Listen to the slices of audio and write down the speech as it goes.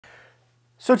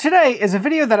So today is a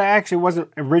video that I actually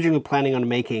wasn't originally planning on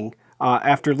making.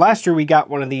 After last year we got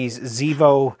one of these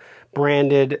Zevo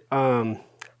branded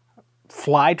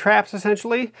fly traps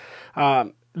essentially.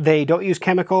 They don't use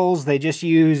chemicals, they just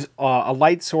use a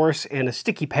light source and a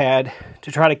sticky pad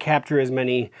to try to capture as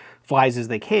many flies as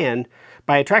they can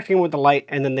by attracting them with the light,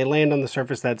 and then they land on the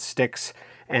surface that sticks,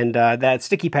 and that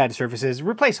sticky pad surface is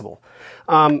replaceable.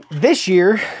 This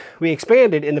year we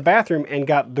expanded in the bathroom and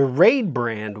got the Raid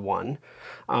brand one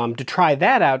to try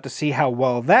that out to see how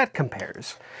well that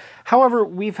compares. However,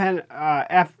 we've had,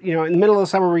 in the middle of the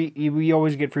summer we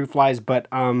always get fruit flies, but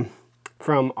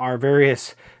from our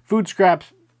various food scraps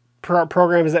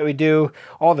programs that we do,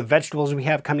 all the vegetables we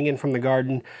have coming in from the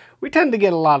garden, we tend to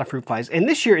get a lot of fruit flies. And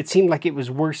this year it seemed like it was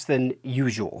worse than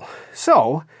usual.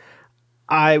 So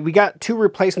we got two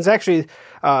replacements. Actually,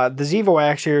 the Zevo I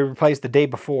actually replaced the day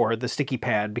before, the sticky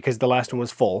pad, because the last one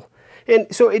was full.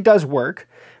 And so it does work,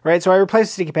 right? So I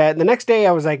replaced the sticky pad. And the next day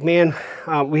I was like, man,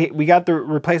 we got the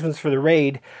replacements for the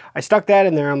Raid. I stuck that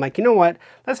in there. I'm like, you know what?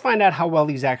 Let's find out how well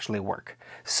these actually work.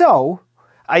 So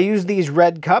I used these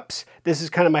red cups. This is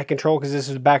kind of my control because this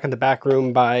is back in the back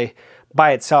room by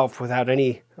itself without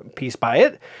any piece by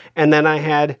it. And then I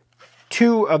had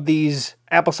two of these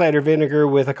apple cider vinegar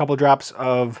with a couple drops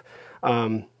of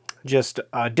just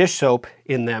dish soap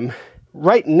in them,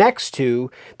 right next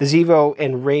to the Zevo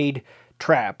and Raid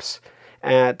traps,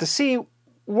 to see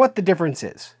what the difference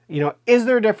is. You know, is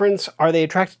there a difference? Are they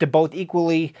attracted to both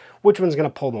equally? Which one's going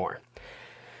to pull more?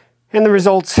 And the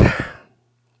results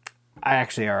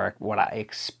actually are what I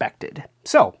expected.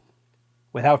 So,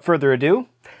 without further ado,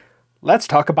 let's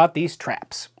talk about these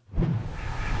traps.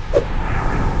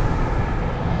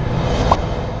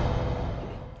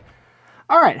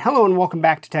 Alright, hello and welcome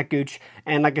back to techgooch.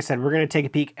 And like I said, we're going to take a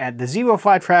peek at the Zevo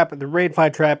fly trap, the Raid fly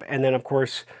trap, and then of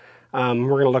course, we're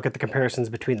going to look at the comparisons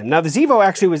between them. Now the Zevo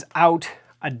actually was out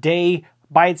a day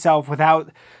by itself without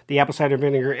the apple cider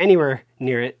vinegar anywhere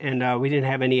near it, and we didn't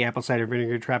have any apple cider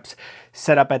vinegar traps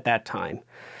set up at that time.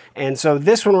 And so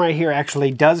this one right here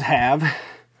actually does have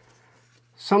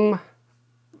some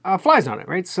flies on it,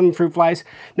 right? Some fruit flies.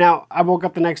 Now, I woke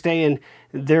up the next day and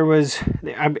there was,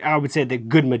 I would say the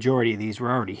good majority of these were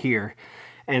already here.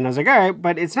 And I was like, all right,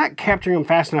 but it's not capturing them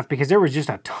fast enough because there was just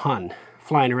a ton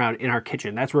flying around in our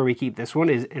kitchen. That's where we keep this one,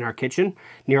 is in our kitchen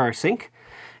near our sink.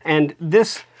 And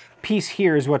this piece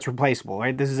here is what's replaceable,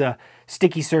 right? This is a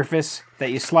sticky surface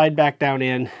that you slide back down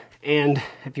in. And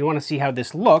if you want to see how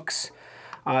this looks,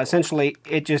 essentially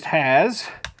it just has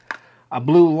a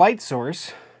blue light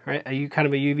source, right? Kind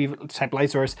of a UV type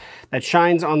light source that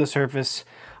shines on the surface,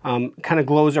 kind of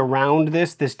glows around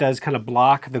this. This does kind of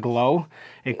block the glow.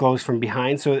 It glows from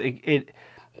behind, so it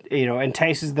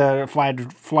entices the fly to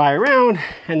fly around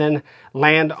and then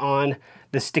land on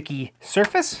the sticky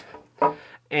surface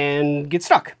and get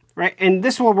stuck, right? And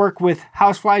this will work with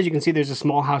house flies. You can see there's a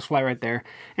small house fly right there.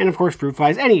 And of course, fruit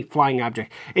flies, any flying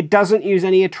object. It doesn't use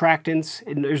any attractants.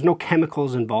 There's no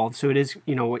chemicals involved. So it is,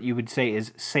 what you would say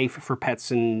is safe for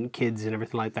pets and kids and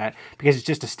everything like that, because it's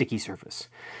just a sticky surface,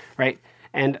 right?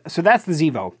 And so that's the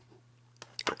Zevo.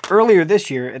 Earlier this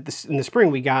year, in the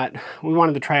spring, we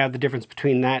wanted to try out the difference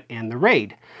between that and the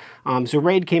Raid. So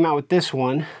Raid came out with this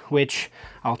one, which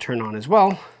I'll turn on as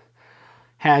well.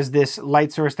 Has this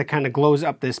light source that kind of glows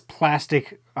up this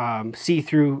plastic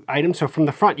see-through item. So from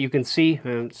the front you can see,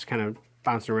 it's kind of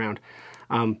bouncing around,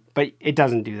 but it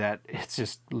doesn't do that. It's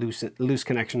just loose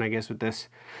connection, I guess, with this.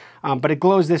 But it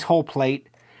glows this whole plate,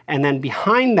 and then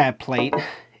behind that plate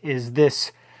is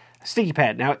this sticky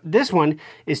pad. Now this one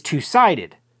is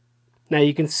two-sided. Now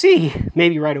you can see,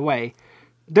 maybe right away,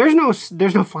 there's no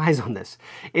flies on this.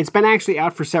 It's been actually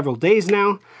out for several days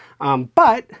now,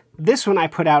 but this one I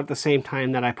put out at the same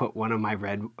time that I put one of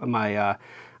my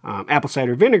apple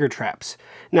cider vinegar traps.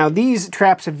 Now these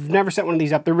traps, I've never set one of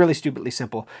these up. They're really stupidly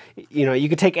simple. You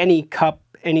could take any cup,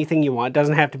 anything you want. It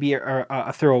doesn't have to be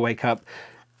a throwaway cup.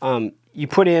 You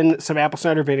put in some apple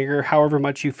cider vinegar, however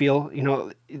much you feel.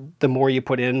 The more you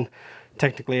put in,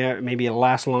 technically, maybe it'll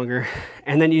last longer.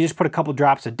 And then you just put a couple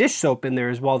drops of dish soap in there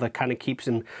as well that kind of keeps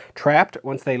them trapped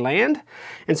once they land.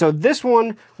 And so this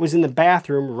one was in the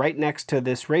bathroom right next to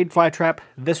this Raid fly trap.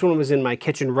 This one was in my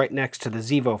kitchen right next to the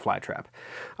Zevo fly trap.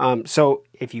 So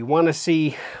if you want to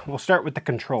see, we'll start with the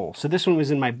control. So this one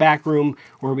was in my back room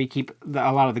where we keep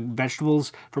a lot of the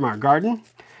vegetables from our garden.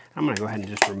 I'm going to go ahead and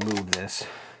just remove this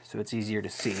so it's easier to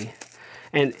see.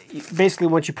 And basically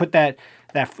once you put that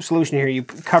solution here, you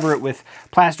cover it with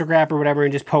plastic wrap or whatever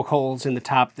and just poke holes in the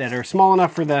top that are small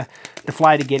enough for the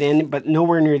fly to get in, but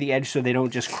nowhere near the edge so they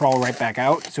don't just crawl right back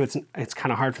out. So it's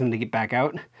kind of hard for them to get back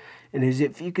out. And as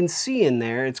if you can see in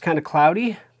there, it's kind of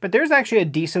cloudy, but there's actually a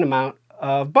decent amount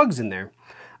of bugs in there.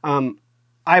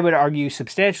 I would argue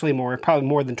substantially more, probably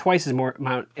more than twice as more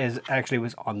amount as actually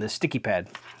was on this sticky pad.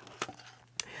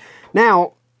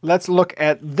 Now, let's look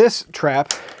at this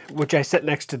trap, which I set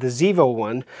next to the Zevo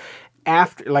one.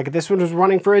 After, like, this one was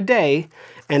running for a day,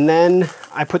 and then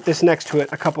I put this next to it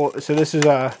a couple, so this is,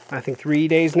 I think 3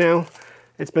 days now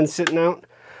it's been sitting out.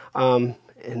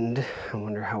 And I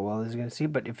wonder how well this is going to see,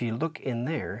 but if you look in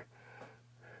there,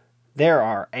 there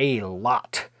are a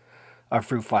lot of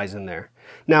fruit flies in there.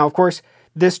 Now, of course,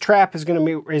 this trap is going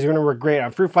to work great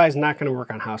on fruit flies, not going to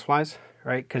work on house flies,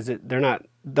 right? Because they're not,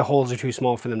 the holes are too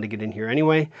small for them to get in here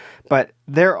anyway. But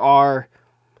there are,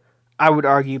 I would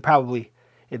argue, probably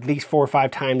at least 4 or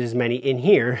 5 times as many in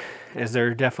here as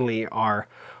there definitely are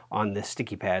on this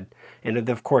sticky pad. And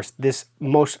of course, this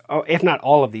most, if not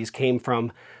all of these, came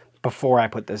from before I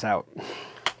put this out.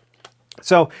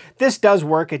 So this does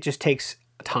work, it just takes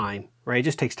time, right? It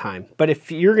just takes time. But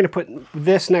if you're going to put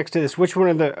this next to this, which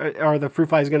one are the fruit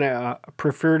flies going to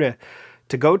prefer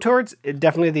to go towards?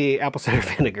 Definitely the apple cider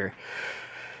vinegar.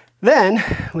 Then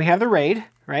we have the Raid,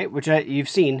 right, which you've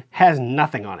seen has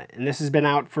nothing on it. And this has been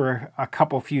out for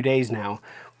a few days now.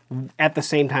 At the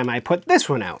same time I put this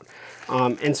one out.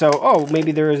 And so, oh,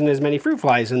 maybe there isn't as many fruit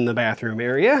flies in the bathroom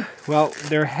area. Well,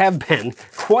 there have been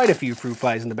quite a few fruit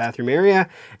flies in the bathroom area.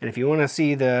 And if you want to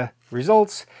see the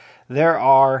results, there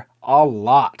are a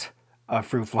lot of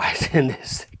fruit flies in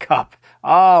this cup.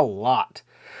 A lot.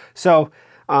 So,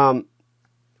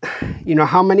 you know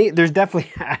how many? There's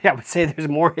definitely, I would say there's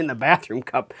more in the bathroom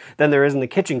cup than there is in the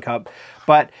kitchen cup.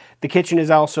 But the kitchen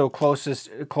is also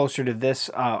closer to this,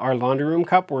 our laundry room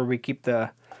cup, where we keep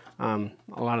the a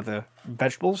lot of the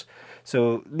vegetables.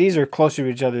 So these are closer to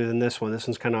each other than this one. This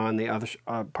one's kind of on the other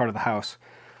part of the house.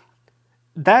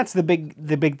 That's the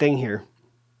big thing here.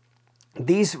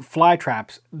 These fly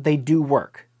traps, they do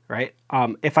work, right?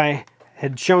 If I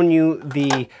had shown you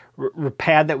the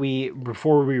pad that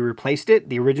before we replaced it,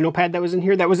 the original pad that was in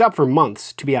here, that was up for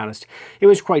months, to be honest. It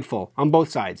was quite full on both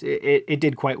sides. It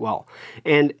did quite well.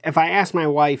 And if I asked my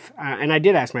wife, and I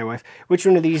did ask my wife, which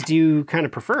one of these do you kind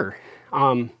of prefer?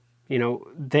 You know,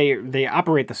 they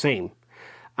operate the same.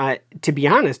 To be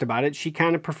honest about it, she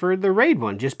kind of preferred the Raid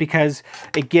one just because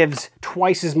it gives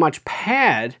twice as much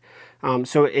pad,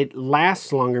 so it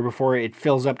lasts longer before it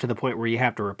fills up to the point where you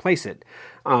have to replace it.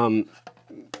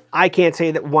 I can't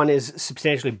say that one is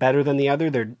substantially better than the other.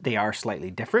 They are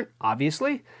slightly different,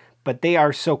 obviously, but they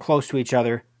are so close to each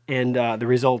other, and the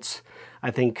results,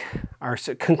 I think, are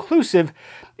conclusive.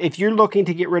 If you're looking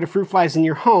to get rid of fruit flies in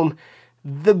your home,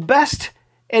 the best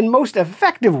and most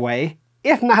effective way,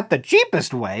 if not the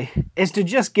cheapest way, is to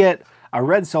just get a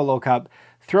red Solo cup,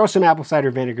 throw some apple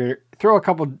cider vinegar, throw a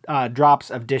couple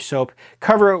drops of dish soap,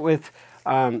 cover it with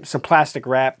some plastic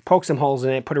wrap, poke some holes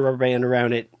in it, put a rubber band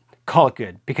around it, call it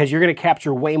good, because you're going to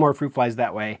capture way more fruit flies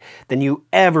that way than you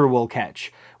ever will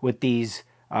catch with these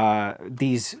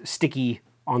sticky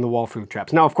on-the-wall fruit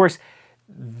traps. Now, of course,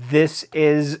 this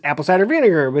is apple cider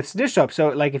vinegar with dish soap. So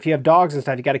like if you have dogs and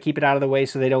stuff, you got to keep it out of the way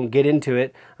so they don't get into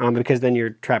it, because then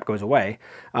your trap goes away.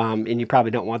 And you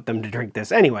probably don't want them to drink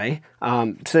this anyway.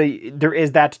 So there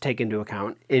is that to take into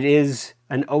account. It is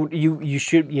an odor, you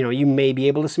should, you know, you may be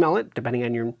able to smell it depending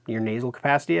on your nasal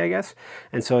capacity, I guess.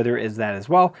 And so there is that as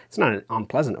well. It's not an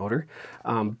unpleasant odor,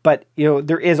 but you know,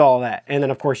 there is all that. And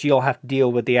then of course you'll have to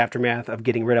deal with the aftermath of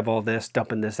getting rid of all this,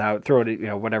 dumping this out, throw it, you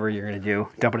know, whatever you're going to do,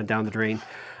 dumping it down the drain,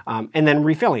 and then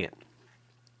refilling it.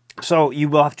 So you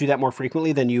will have to do that more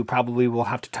frequently than you probably will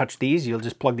have to touch these. You'll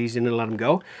just plug these in and let them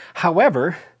go.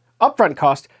 However, upfront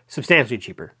cost, substantially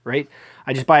cheaper, right?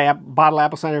 I just buy a bottle of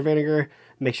apple cider vinegar,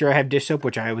 make sure I have dish soap,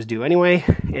 which I always do anyway,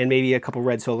 and maybe a couple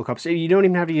red Solo cups. You don't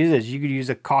even have to use this. You could use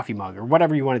a coffee mug or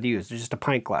whatever you wanted to use. Just a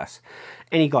pint glass,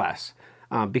 any glass,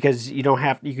 because you don't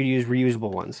have, you could use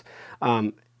reusable ones,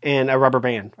 and a rubber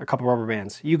band, a couple rubber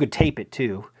bands. You could tape it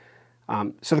too.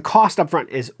 So the cost up front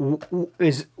is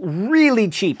really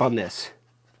cheap on this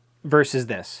versus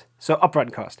this. So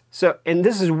upfront cost. So, and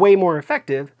this is way more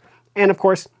effective. And of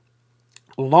course,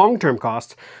 long-term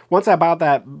costs, once I buy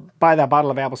that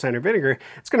bottle of apple cider vinegar,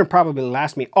 it's going to probably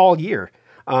last me all year,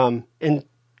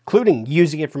 including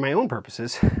using it for my own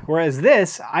purposes. Whereas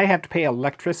this, I have to pay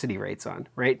electricity rates on,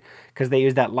 right? Because they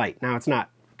use that light. Now, it's not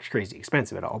crazy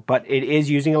expensive at all, but it is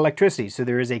using electricity. So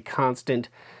there is a constant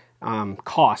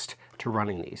cost to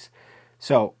running these.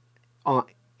 So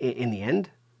in the end,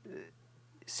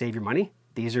 save your money.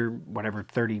 These are whatever,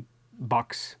 $30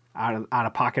 out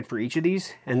of pocket for each of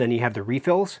these, and then you have the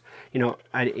refills. You know,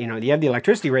 you have the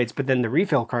electricity rates, but then the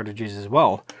refill cartridges as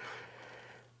well.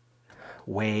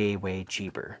 Way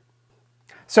cheaper.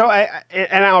 So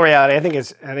in all reality, I think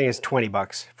it's 20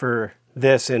 bucks for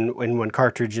this in one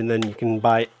cartridge, and then you can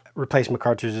buy replacement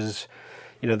cartridges.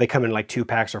 You know, they come in like 2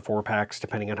 packs or 4 packs,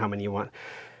 depending on how many you want.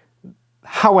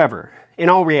 However, in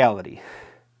all reality,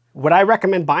 would I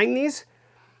recommend buying these?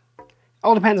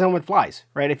 All depends on what flies,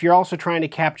 right? If you're also trying to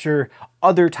capture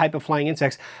other type of flying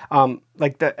insects,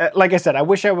 like I said, I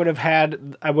wish I would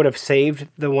have saved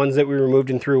the ones that we removed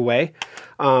and threw away,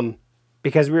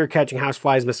 because we were catching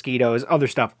houseflies, mosquitoes, other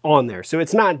stuff on there. So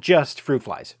it's not just fruit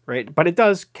flies, right? But it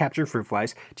does capture fruit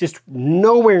flies, just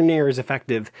nowhere near as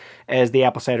effective as the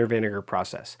apple cider vinegar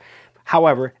process.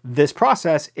 However, this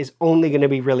process is only going to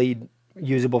be really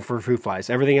usable for fruit flies.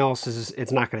 Everything else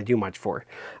it's not going to do much for.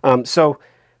 So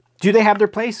do they have their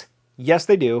place? Yes,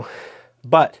 they do.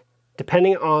 But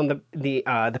depending on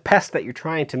the pest that you're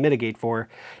trying to mitigate for,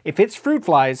 if it's fruit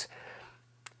flies,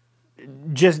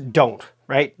 just don't,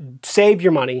 right? Save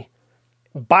your money,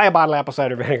 buy a bottle of apple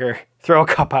cider vinegar, throw a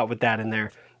cup out with that in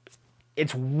there.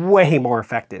 It's way more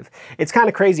effective. It's kind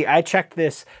of crazy. I checked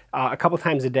this a couple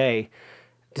times a day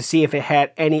to see if it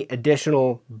had any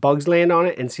additional bugs land on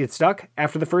it and see it stuck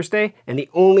after the first day. And the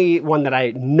only one that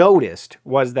I noticed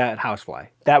was that housefly.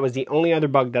 That was the only other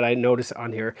bug that I noticed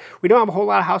on here. We don't have a whole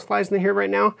lot of houseflies in here right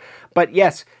now, but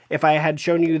yes, if I had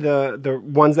shown you the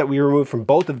ones that we removed from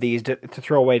both of these to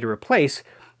throw away to replace,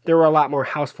 there were a lot more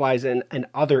houseflies and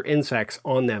other insects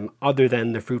on them other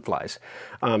than the fruit flies.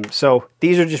 So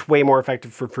these are just way more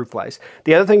effective for fruit flies.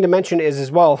 The other thing to mention is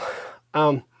as well,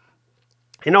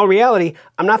 in all reality,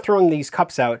 I'm not throwing these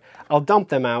cups out. I'll dump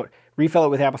them out, refill it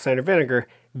with apple cider vinegar,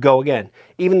 go again.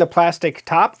 Even the plastic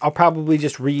top, I'll probably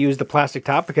just reuse the plastic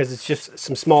top because it's just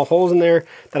some small holes in there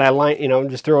that I line, you know,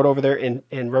 just throw it over there in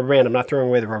rubber band. I'm not throwing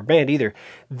away the rubber band either.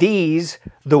 These,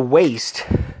 the waste,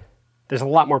 there's a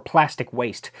lot more plastic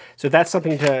waste. So that's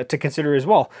something to consider as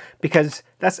well, because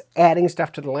that's adding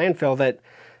stuff to the landfill that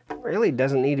really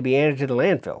doesn't need to be added to the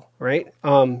landfill, right?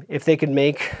 If they could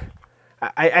make...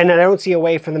 and I don't see a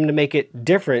way for them to make it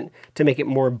different, to make it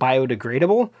more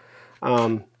biodegradable,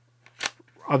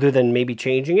 other than maybe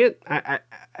changing it.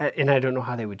 And I don't know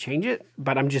how they would change it,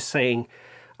 but I'm just saying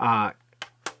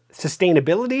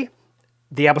sustainability,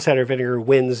 the apple cider vinegar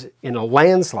wins in a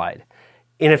landslide,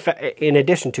 in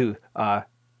addition to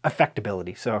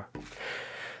effectability.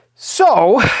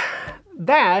 So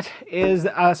that is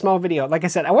a small video. Like I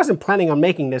said, I wasn't planning on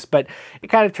making this, but it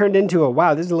kind of turned into a,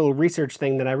 wow, this is a little research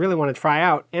thing that I really want to try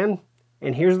out. And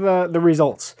here's the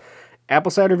results. Apple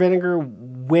cider vinegar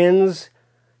wins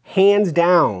hands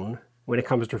down when it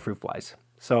comes to fruit flies.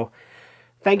 So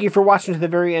thank you for watching to the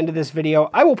very end of this video.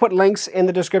 I will put links in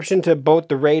the description to both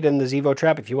the Raid and the Zevo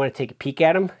trap if you want to take a peek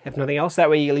at them, if nothing else. That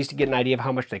way you at least get an idea of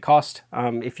how much they cost.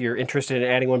 If you're interested in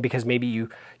adding one, because maybe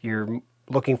you're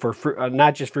looking for fruit,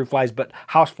 not just fruit flies, but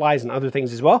house flies and other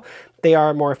things as well. They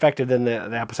are more effective than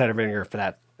the apple cider vinegar for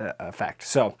that effect.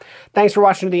 So thanks for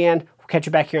watching to the end. We'll catch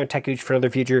you back here on techgooch for another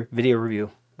future video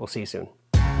review. We'll see you soon.